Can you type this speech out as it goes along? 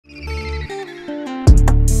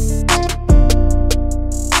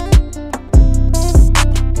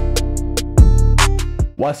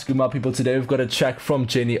What's good, my people? Today we've got a track from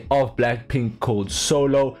Jennie of Blackpink called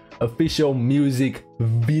Solo, official music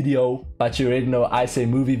video. But you already know I say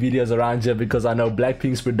movie videos around here because I know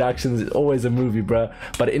Blackpink's productions is always a movie, bruh.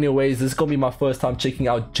 But anyways, this is gonna be my first time checking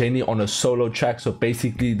out Jennie on a solo track. So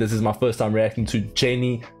basically this is my first time reacting to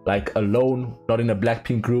Jennie like alone, not in a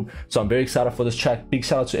Blackpink group. So I'm very excited for this track. Big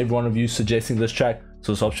shout out to every one of you suggesting this track.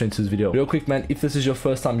 So let's hop straight into this video. Real quick, man, if this is your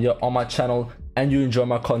first time here on my channel and you enjoy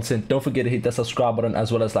my content, don't forget to hit that subscribe button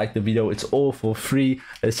as well as like the video. It's all for free.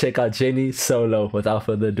 Let's check out Jennie Solo. Without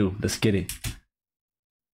further ado, let's get it.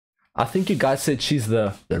 I think you guys said she's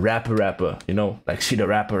the rapper, you know, like she the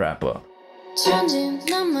rapper.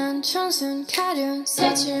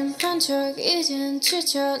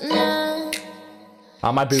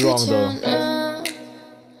 I might be wrong though.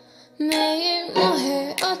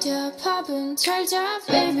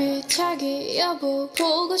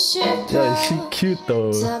 Yeah, she cute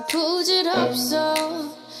though.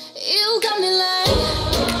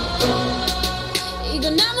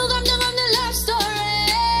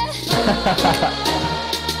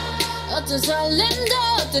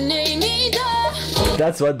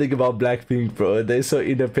 That's one thing about Blackpink, bro. They're so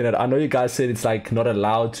independent. I know you guys said it's like not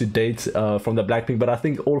allowed to date from the Blackpink, but I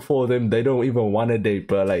think all four of them, they don't even want to date,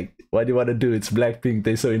 bro. Like, what do you want to do? It's Blackpink.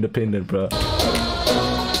 They're so independent, bro.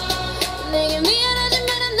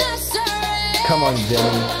 Come on,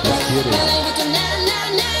 Jennie. Let's get it.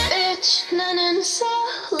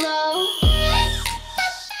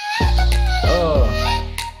 Oh.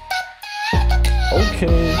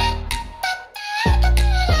 Okay.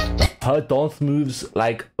 Her dance moves,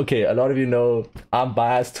 like, okay, a lot of you know I'm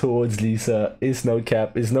biased towards Lisa. It's no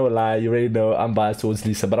cap, it's no lie. You already know I'm biased towards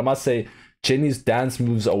Lisa, but I must say Jennie's dance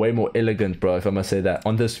moves are way more elegant, bro, if I must say that,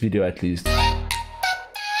 on this video at least.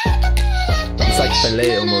 It's like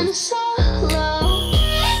ballet almost.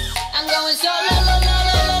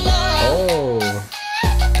 Oh.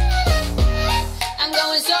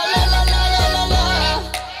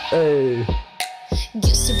 Hey.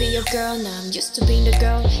 Used to be your girl, now I'm used to being the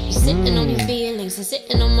girl. You sitting on your feelings and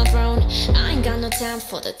sitting on my throne. I ain't got no time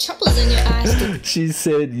for the troubles in your eyes. She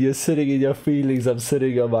said, you're sitting in your feelings, I'm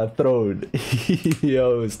sitting on my throne.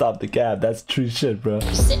 Yo, stop the cap. That's true shit, bro.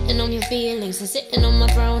 You're sitting on your feelings and sitting on my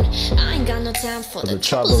throne. I ain't got no time for the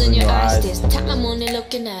troubles in your eyes. This time I'm only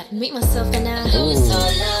looking at meet myself and I.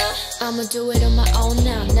 I'ma do it on my own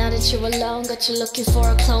now. Now that you're alone, got you looking for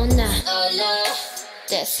a clone now.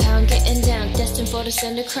 That's how I'm getting down, destined for the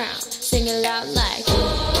center crown. Sing it loud like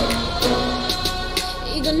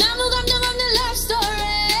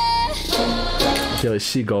yo,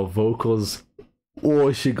 she got vocals.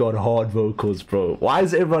 Oh, she got hard vocals, bro. Why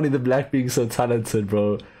is everyone in the Blackpink so talented,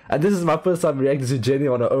 bro? And this is my first time reacting to Jennie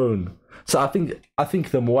on her own. So I think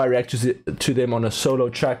the more I react to them on a solo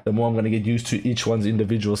track, the more I'm gonna get used to each one's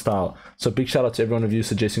individual style. So big shout out to every one of you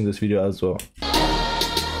suggesting this video as well.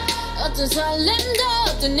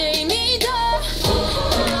 I'm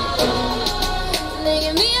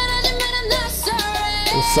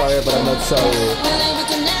sorry, but I'm not sorry.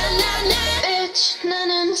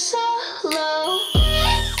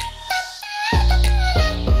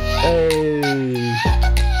 Hey,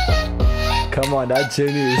 come on, that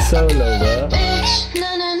Jennie is solo, bro. I'm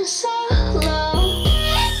going solo.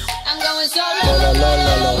 I'm going solo.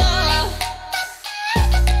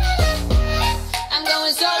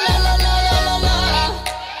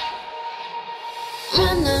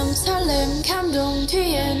 만남 설렘 감동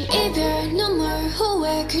뒤엔 이별 눈물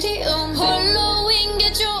후회 그리움 홀로인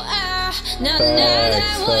게 좋아 난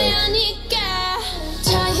나다워야니까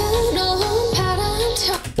자유로운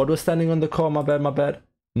바람처럼. What was standing on the car? My bad.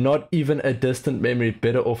 Not even a distant memory,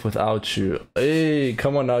 better off without you. Hey,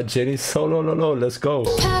 come on now, Jennie Solo, let's go.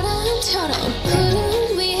 바람처럼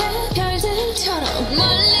구름 위에 별들처럼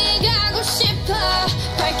멀리 가고 싶어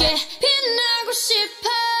밝게 빛나고 싶어.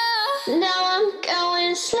 Now I'm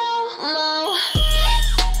going slow-mo.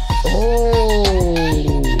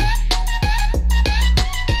 Oh.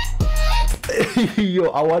 Yo,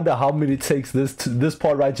 I wonder how many takes this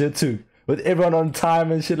part right here took. With everyone on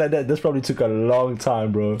time and shit like that, this probably took a long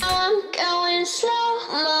time, bro. I'm going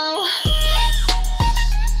slow-mo.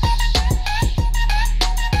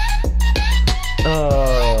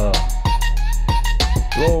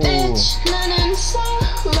 Whoa. Bitch, 나는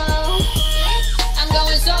solo. I'm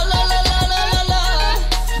going solo.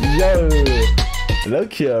 Yo,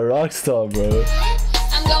 look here, rockstar, bro.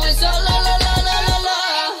 I'm going solo.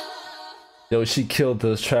 Yo, she killed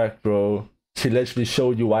this track, bro. to literally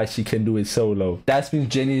show you why she can do it solo. That's been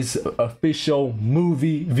Jennie's official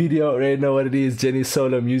movie video. Already know what it is, Jennie's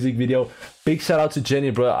solo music video. Big shout out to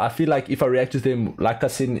Jennie, bro. I feel like if I react to them, like I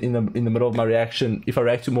said in the middle of my reaction, if I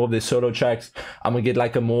react to more of their solo tracks, I'm gonna get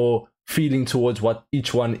like a more feeling towards what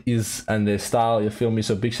each one is and their style, you feel me?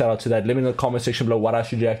 So big shout out to that. Let me know in the comment section below what I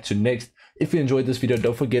should react to next. If you enjoyed this video,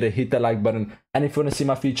 don't forget to hit that like button, and if you want to see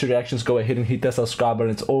my future reactions, go ahead and hit that subscribe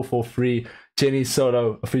button. It's all for free. Jennie's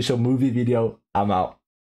solo official movie video. I'm out.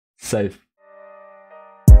 Safe.